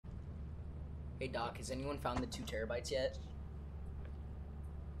Hey Doc, has anyone found the 2 terabytes yet?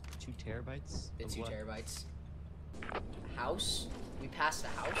 2 terabytes? The Of 2 what? terabytes. House? We passed a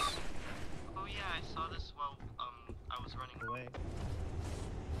house? Oh yeah, I saw this while I was running Away.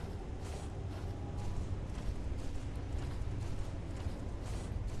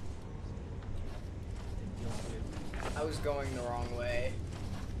 I was going the wrong way.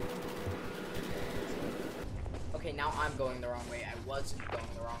 Okay, now I'm going the wrong way. I wasn't going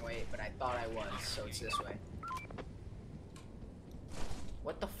the wrong way, but I thought I was, so it's this way.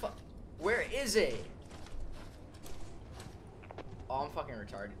 What the fuck? Where is it? Oh, I'm fucking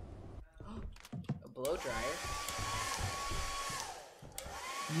retarded. A blow dryer.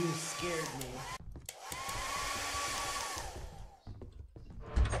 You scared me.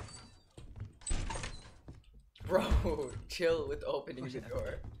 Bro, chill with opening the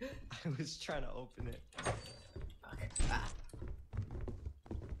door. I was trying to open it. Okay. Ah.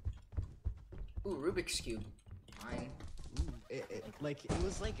 Ooh, Rubik's Cube. Mine. Ooh, it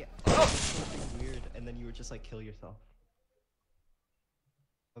was like Oh! something weird, and then you were just like, kill yourself.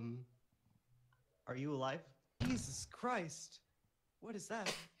 Are you alive? Jesus Christ! What is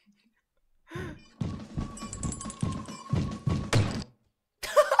that? Oh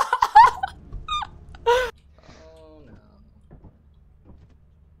no.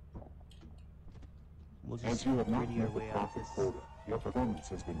 We'll As just you have not gritty our met the way out of profit this. quota, your performance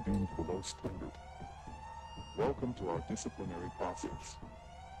has been deemed below standard. Welcome to our disciplinary process.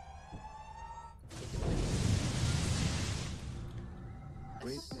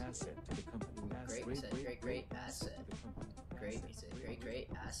 Great asset to the company. Great asset, great asset. Great asset, great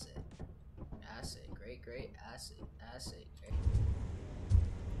asset. Asset, great asset, asset, great.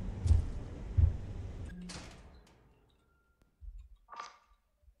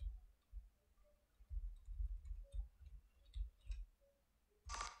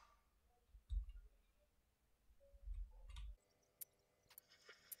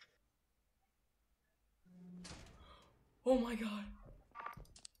 Oh my god.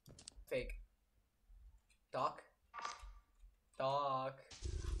 Fake. Doc? Doc.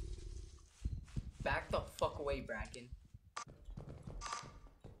 Back the fuck away, Bracken.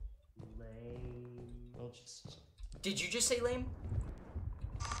 Lame. I'll just... Did you just say lame?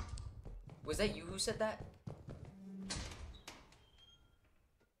 Was that you who said that?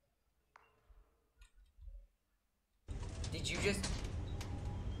 Did you just...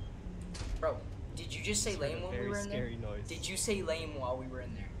 Bro, did you just say lame when we were in there? Very scary noise. Did you say lame while we were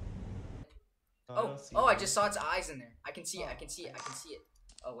in there? I don't see I it. just saw its eyes in there. I can see it, I can see it, I can see it.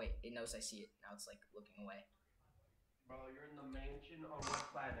 Oh wait, it knows I see it. Now it's like looking away. Bro, you're in the mansion on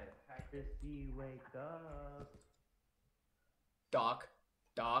what planet? Chrissy, wake up. Doc,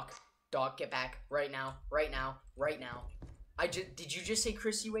 get back. Right now. Did you just say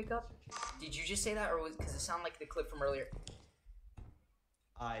Chrissy, wake up? Did you just say that, or was, because it sounded like the clip from earlier.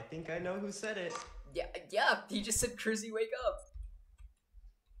 I think I know who said it. Yeah, he just said Chrissy, wake up.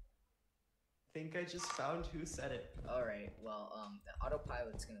 I think I just found who said it. Alright, well, the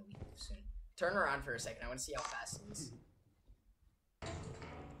autopilot's gonna leave soon. Turn around for a second, I wanna see how fast it is.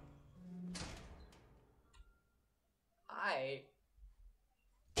 Hi.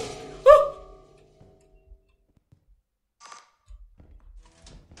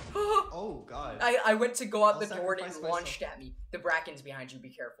 Oh god. I went to go out the door and it sacrifice launched at me. The Bracken's behind you, be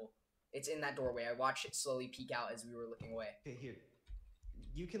careful. It's in that doorway. I watched it slowly peek out as we were looking away. Okay, here.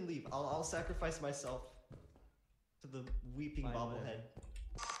 You can leave. I'll sacrifice myself to the weeping bobblehead.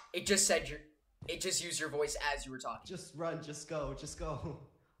 It just said it just used your voice as you were talking. Just run, just go, just go.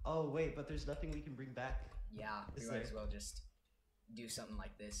 Oh wait, but there's nothing we can bring back. Yeah, we might as well just do something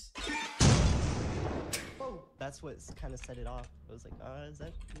like this. Whoa! That's what kind of set it off. I was like, is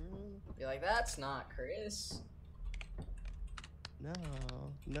that... Be like, that's not Chris.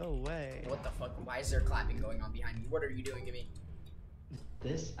 No way. What the fuck? Why is there clapping going on behind me? What are you doing to me?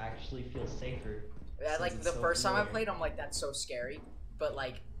 This actually feels safer. Yeah, like it's the so first time I familiar. played, I'm like, that's so scary. But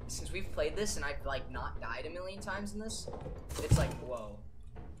like, since we've played this and I've like not died a million times in this, it's like, whoa.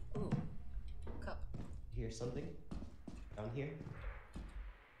 Ooh, cup. Hear something? Down here?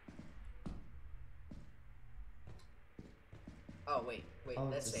 Oh wait, Oh,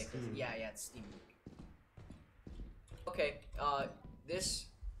 that's it's a safe. Steam. Yeah, it's Steam. Okay, this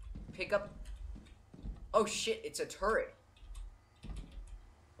pick up. Oh shit, it's a turret.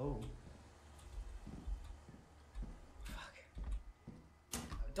 Oh. Fuck.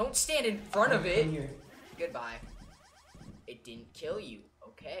 Don't stand in front of it. Come here. Goodbye. It didn't kill you.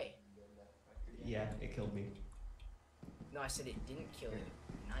 Okay. Yeah, it killed me. No, I said it didn't kill you.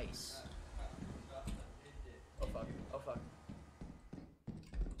 Nice. Oh fuck. Oh fuck.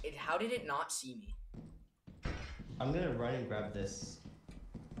 How How did it not see me? I'm gonna run and grab this.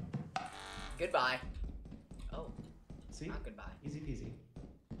 Goodbye. Oh, See? not goodbye. Easy peasy.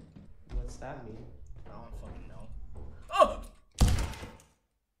 What's that mean? I don't fucking know. Oh!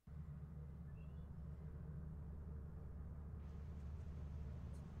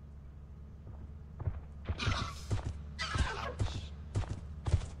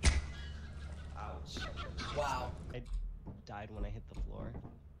 Ouch. Wow. I died when I hit the floor.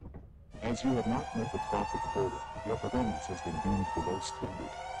 As you have not met the profit quota, your performance has been deemed below standard.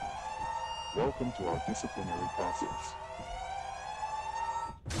 Welcome to our disciplinary process.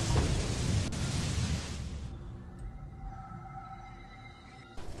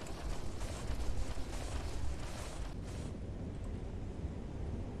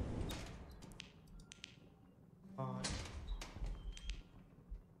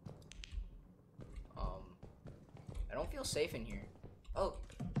 I don't feel safe in here. Oh,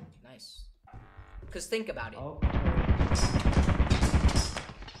 nice. Cause think about it. Oh.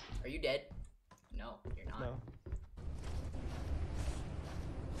 Are you dead? No, you're not. No.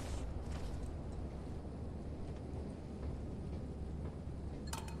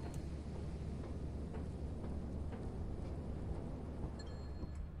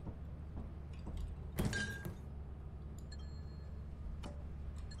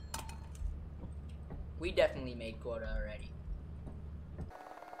 We definitely made quota already.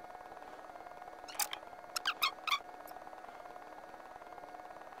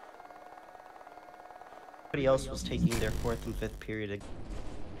 Everybody else was taking their 4th and 5th period.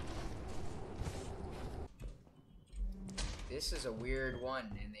 This is a weird one,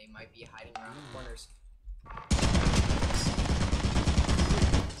 and they might be hiding around the corners.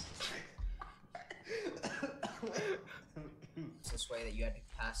 It's this way that you had to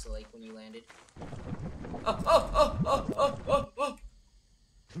pass the lake when you landed. Oh!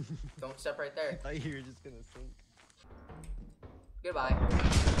 Don't step right there. I thought you were just gonna sink. Goodbye.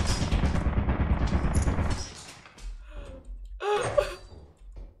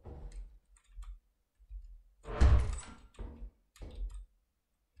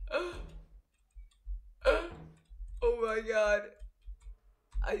 Oh my god.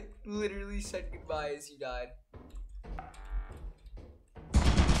 I literally said goodbye as you died.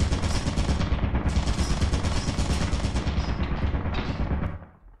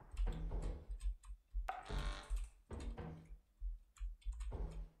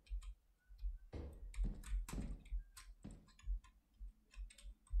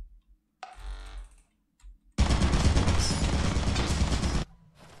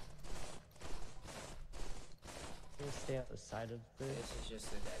 Stay out the side of this. This is just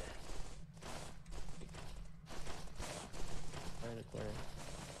a dead end. Right in the corner.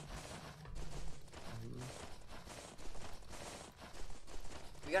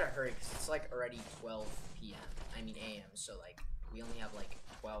 We gotta hurry because it's like already 12 p.m. I mean a.m. So like we only have like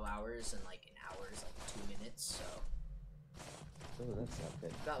 12 hours and like an hour is like 2 minutes. So Oh, that's not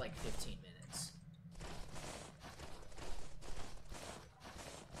good. we've got like 15 minutes.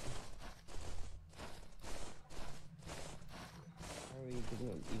 How are we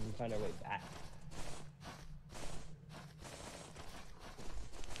gonna even find our way back?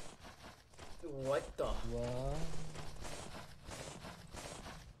 What the? What?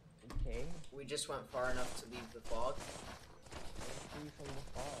 Okay. We just went far enough to leave the fog. Free from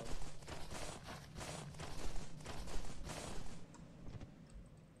the fog.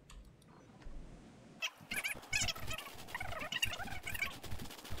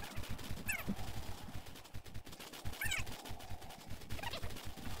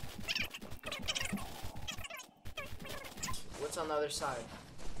 What's on the other side?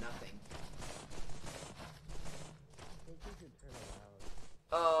 Nothing. I think we should turn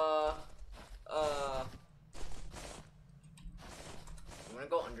around. You wanna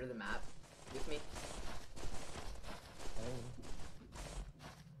go under the map with me?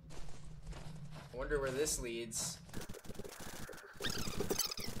 I wonder where this leads.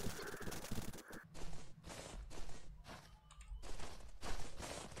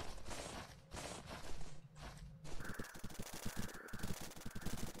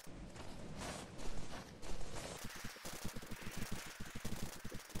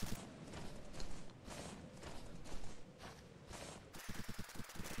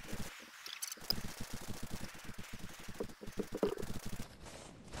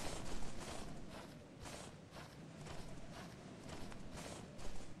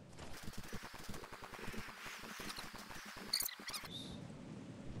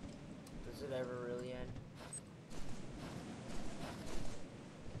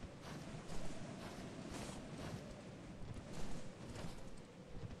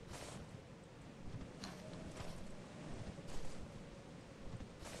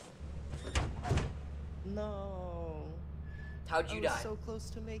 How'd you I die? was so close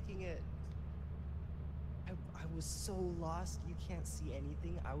to making it. I was so lost, you can't see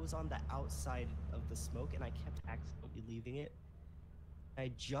anything. I was on the outside of the smoke and I kept accidentally leaving it.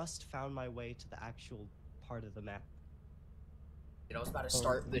 I just found my way to the actual part of the map. I was about to Oh,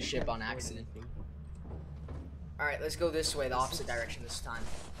 start the you ship can't on avoid accident. anything. Alright, let's go this way, the opposite direction this time.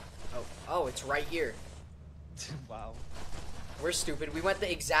 Oh, it's right here. Wow. We're stupid. We went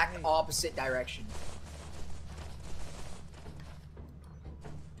the exact opposite direction.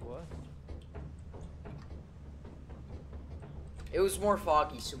 What? It was more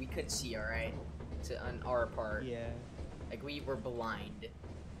foggy, so we couldn't see, alright? On our part. Yeah, Like, we were blind.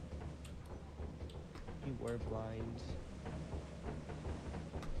 you were blind.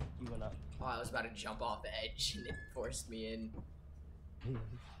 You went up. Oh, I was about to jump off the edge, and it forced me in.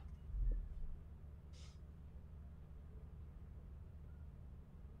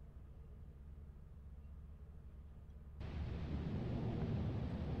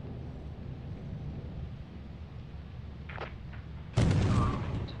 I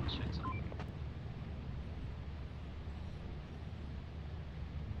need to check something.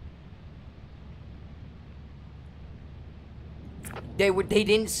 They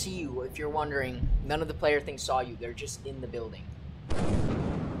didn't see you, if you're wondering. None of the player things saw you. They're just in the building.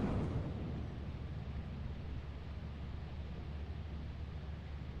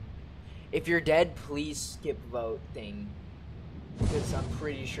 If you're dead, please skip vote thing. Because I'm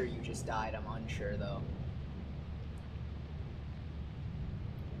pretty sure you just died. I'm unsure, though.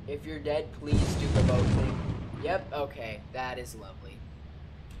 If you're dead, please do the vote thing. Yep, okay. That is lovely.